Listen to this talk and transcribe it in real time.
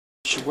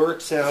which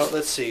works out,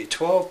 let's see,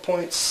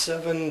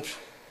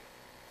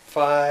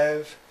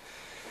 12.75.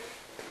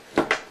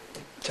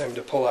 Time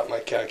to pull out my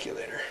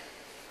calculator.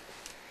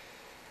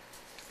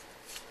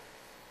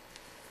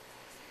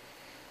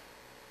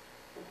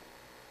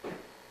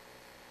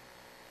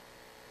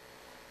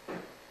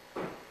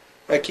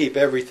 I keep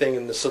everything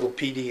in this little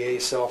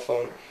PDA cell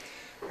phone.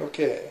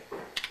 Okay,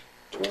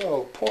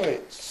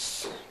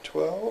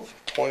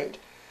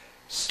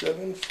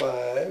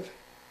 12.75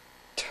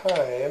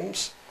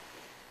 times,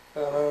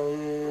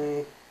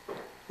 it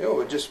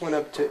just went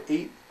up to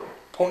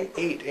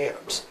 8.8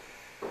 amps.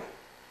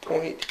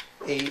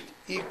 0.8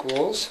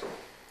 equals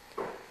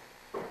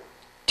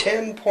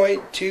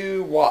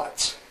 10.2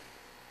 watts.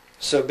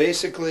 So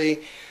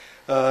basically,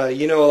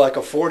 like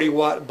a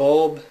 40-watt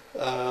bulb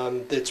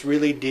that's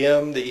really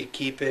dim that you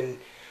keep in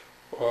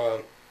a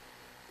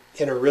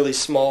really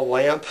small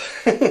lamp.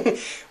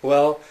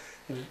 Well,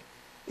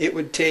 it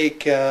would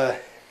take about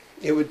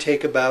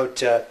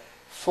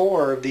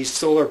 4 of these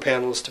solar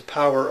panels to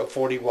power a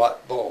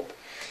 40-watt bulb.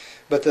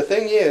 But the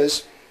thing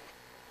is,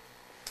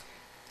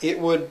 it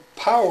would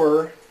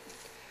power,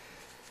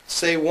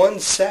 say, 1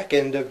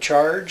 second of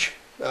charge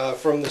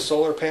from the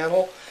solar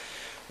panel.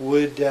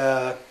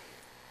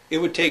 It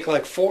would take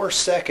like 4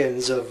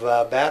 seconds of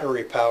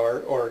battery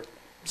power, or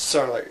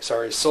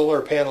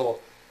solar panel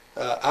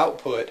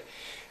output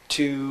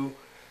to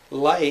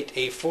light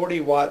a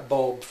 40-watt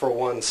bulb for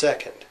 1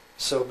 second.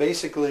 So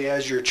basically,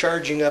 as you're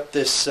charging up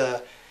this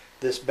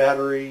this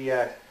battery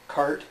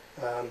cart,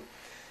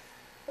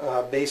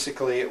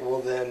 basically it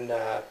will then,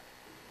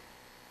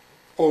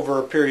 over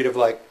a period of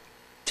like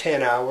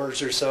 10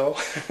 hours or so,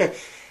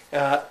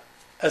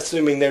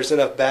 assuming there's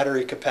enough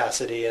battery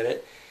capacity in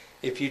it,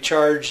 if you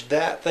charge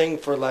that thing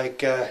for like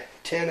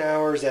 10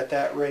 hours at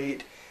that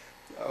rate,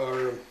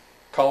 or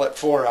call it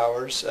 4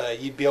 hours,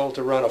 you'd be able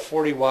to run a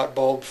 40-watt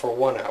bulb for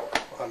 1 hour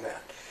on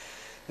that.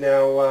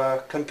 Now,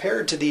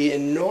 compared to the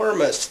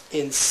enormous,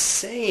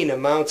 insane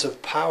amounts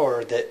of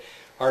power that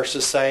our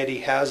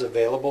society has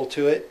available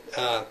to it,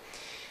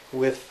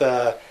 with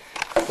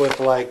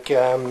like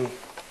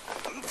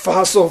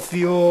fossil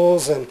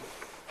fuels and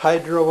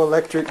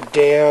hydroelectric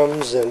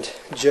dams and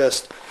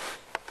just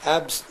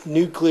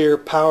nuclear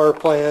power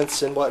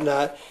plants and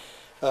whatnot,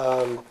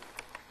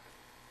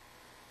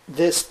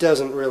 this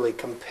doesn't really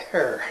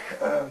compare.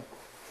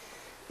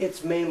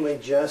 It's mainly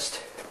just,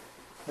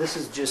 this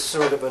is just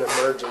sort of an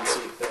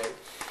emergency thing.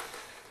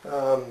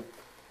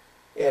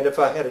 And if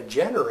I had a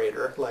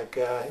generator, like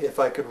if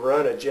I could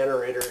run a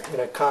generator in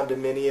a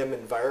condominium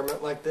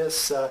environment like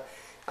this,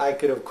 I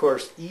could of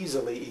course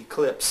easily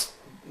eclipse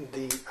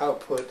the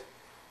output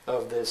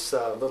of this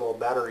little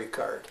battery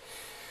cart.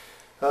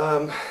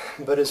 But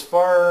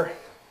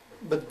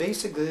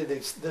basically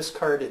this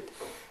cart, it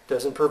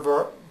doesn't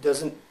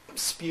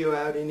spew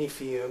out any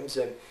fumes,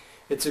 and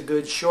it's a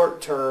good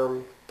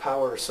short-term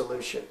power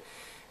solution.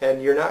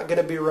 And you're not going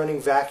to be running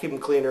vacuum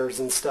cleaners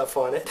and stuff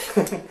on it.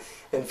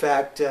 In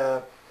fact,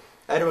 I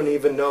don't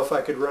even know if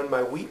I could run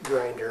my wheat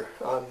grinder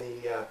on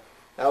the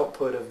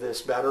output of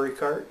this battery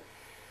cart.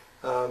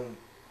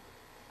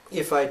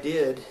 If I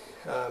did,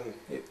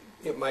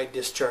 it might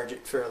discharge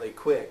it fairly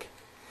quick.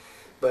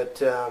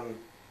 But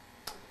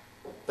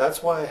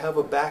that's why I have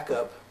a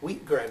backup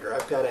wheat grinder.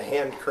 I've got a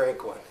hand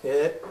crank one.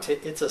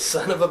 It's a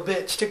son of a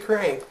bitch to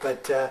crank,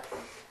 but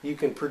you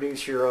can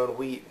produce your own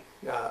wheat,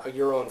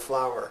 your own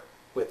flour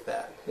with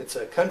that. It's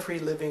a country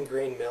living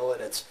grain mill,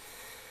 and it's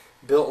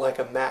built like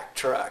a Mack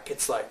truck.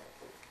 It's like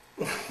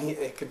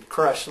it could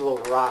crush little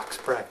rocks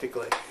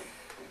practically.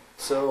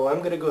 So I'm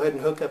going to go ahead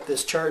and hook up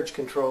this charge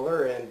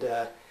controller and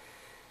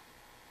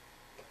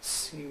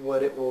see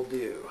what it will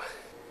do.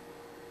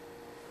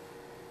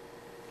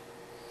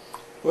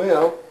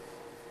 Well,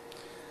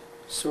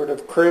 sort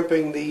of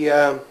crimping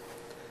the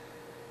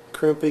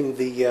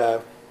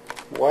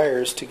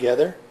wires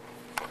together.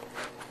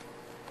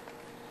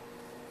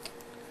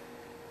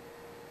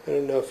 I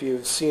don't know if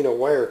you've seen a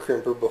wire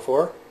crimper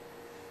before.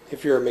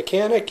 If you're a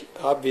mechanic,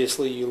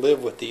 obviously you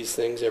live with these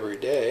things every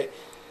day.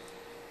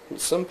 But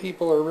some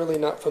people are really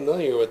not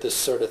familiar with this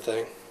sort of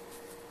thing.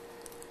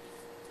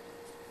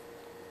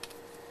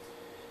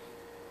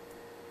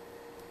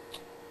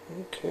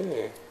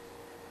 Okay.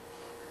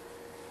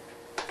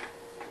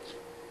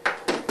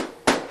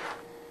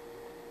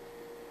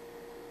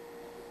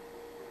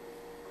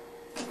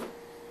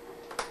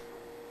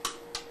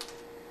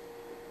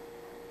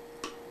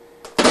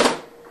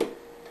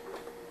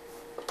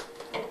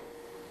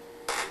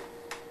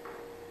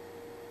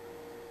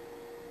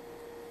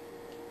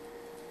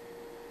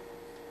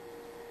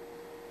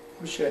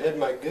 Wish I had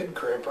my good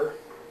crimper,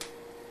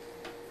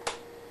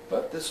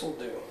 but this will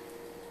do.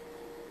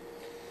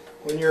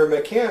 When you're a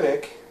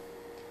mechanic,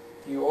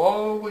 you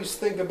always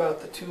think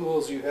about the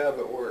tools you have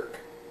at work.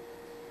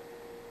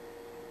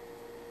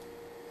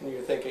 And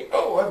you're thinking,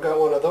 oh, I've got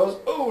one of those.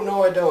 Oh,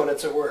 no, I don't.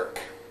 It's at work.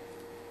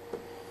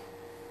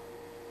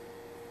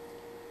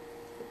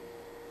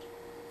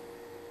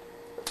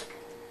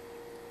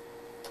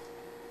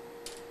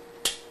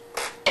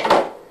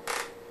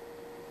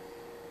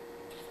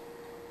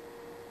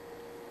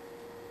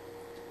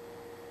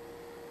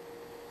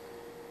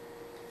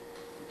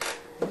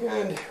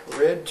 And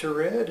red to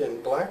red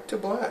and black to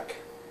black.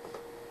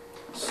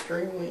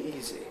 Extremely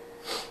easy.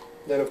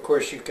 Then of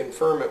course you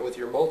confirm it with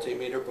your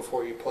multimeter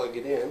before you plug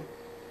it in,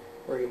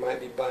 or you might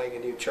be buying a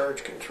new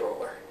charge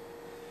controller.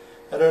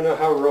 I don't know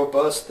how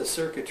robust the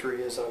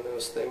circuitry is on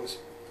those things.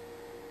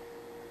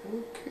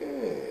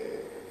 Okay,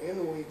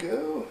 in we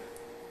go.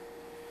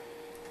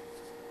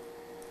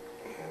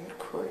 And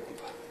crimp.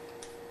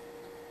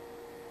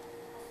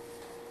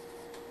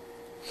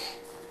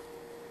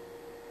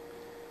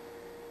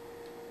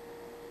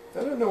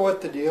 I don't know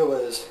what the deal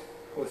is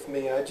with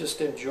me. I just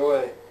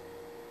enjoy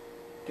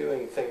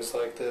doing things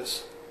like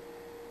this.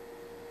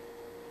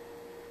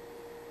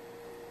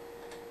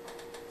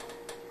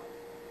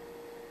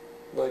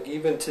 Like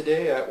even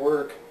today at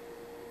work,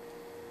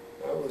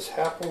 I was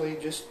happily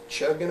just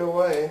chugging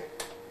away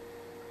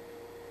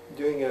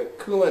doing a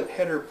coolant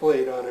header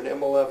plate on an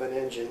M11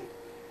 engine,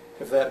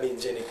 if that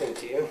means anything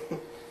to you.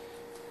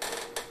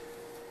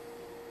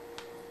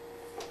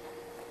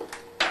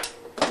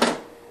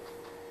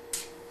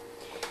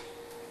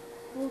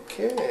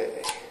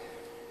 Okay,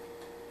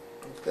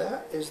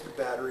 that is the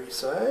battery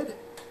side.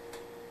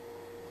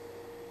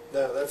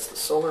 Now that's the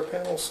solar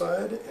panel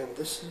side, and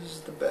this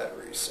is the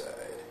battery side.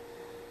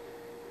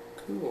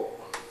 Cool.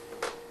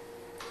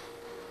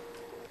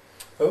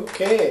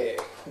 Okay,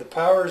 the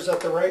power's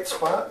at the right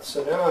spot,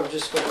 so now I'm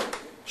just going to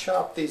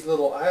chop these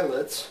little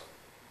eyelets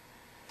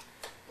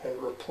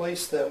and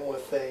replace them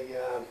with a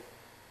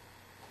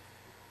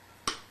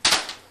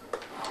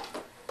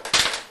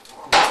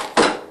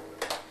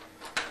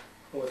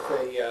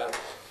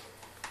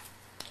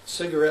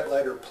cigarette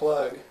lighter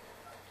plug,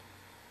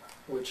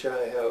 which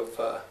I have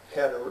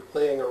had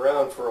laying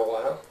around for a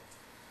while.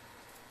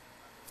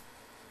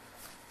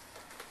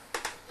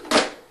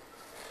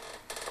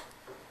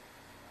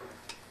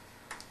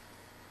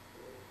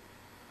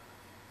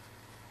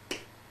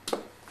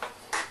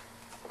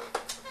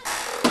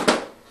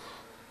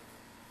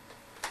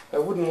 I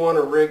wouldn't want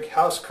to rig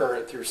house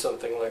current through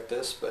something like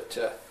this, but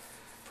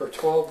for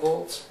 12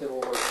 volts it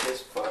will work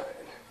just fine.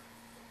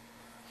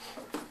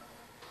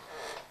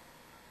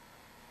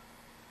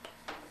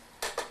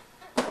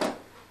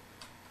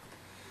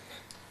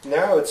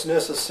 Now it's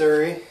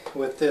necessary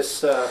with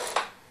this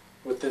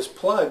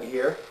plug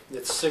here,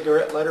 it's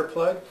cigarette lighter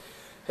plug,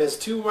 has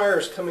two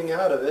wires coming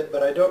out of it,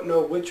 but I don't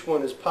know which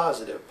one is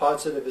positive.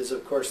 Positive is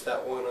of course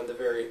that one on the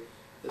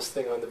this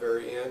thing on the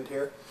very end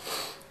here.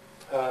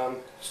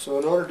 So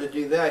in order to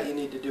do that, you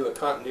need to do a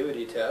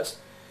continuity test.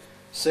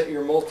 Set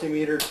your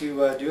multimeter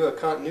to do a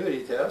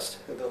continuity test,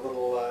 the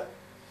little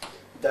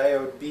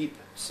diode beep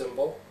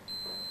symbol.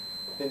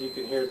 And you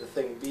can hear the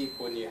thing beep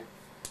when you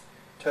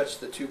touch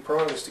the two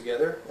prongs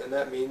together, and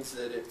that means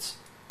that it's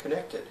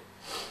connected.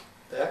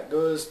 That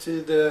goes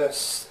to the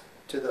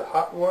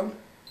hot one.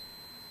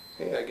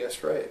 Hey, I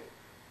guessed right.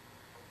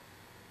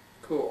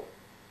 Cool.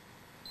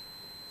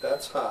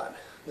 That's hot.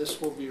 This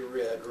will be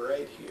red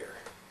right here.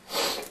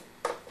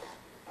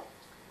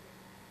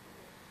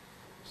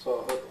 So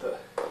I'll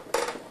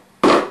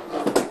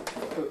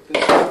hook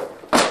this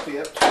puppy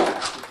up to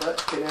the butt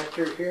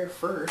connector here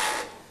first,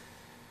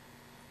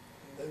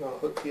 and then I'll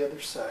hook the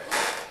other side.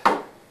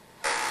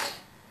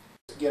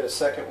 Get a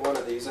second one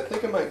of these. I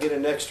think I might get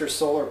an extra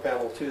solar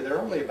panel too. They're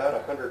only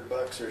about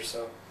 $100 or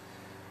so.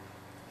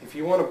 If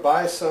you want to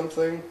buy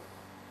something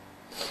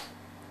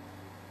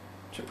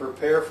to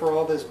prepare for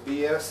all this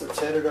BS that's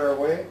headed our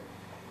way,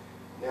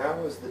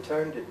 now is the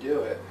time to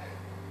do it.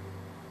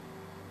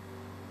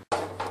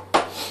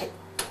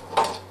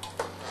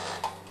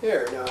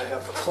 There, now I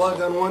have the plug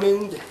on one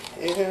end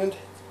and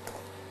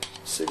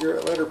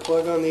cigarette lighter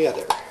plug on the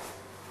other.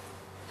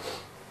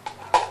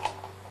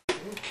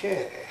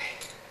 Okay.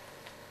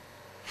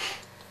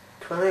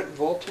 Current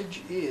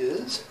voltage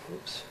is,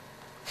 oops,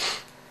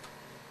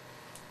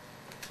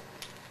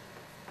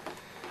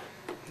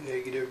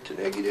 negative to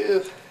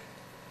negative.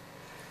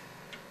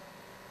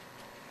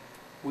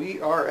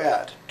 We are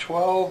at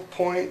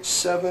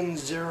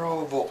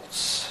 12.70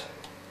 volts.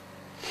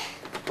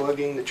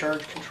 Plugging the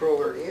charge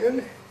controller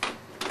in.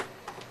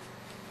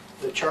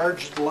 The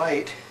charged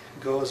light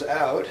goes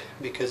out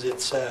because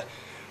it's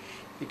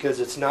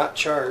not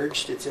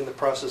charged. It's in the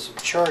process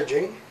of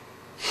charging,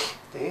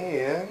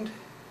 and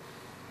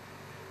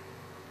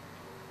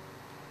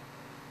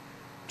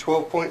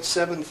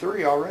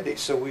 12.73 already,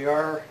 so we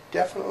are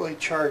definitely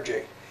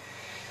charging.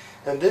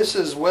 And this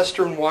is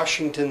Western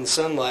Washington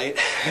sunlight,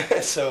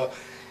 so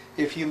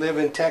if you live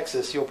in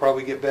Texas you'll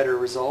probably get better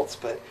results,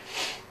 but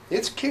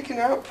it's kicking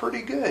out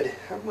pretty good.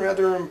 I'm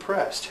rather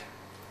impressed.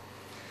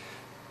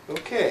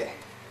 Okay,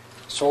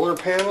 solar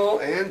panel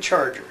and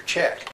charger, check.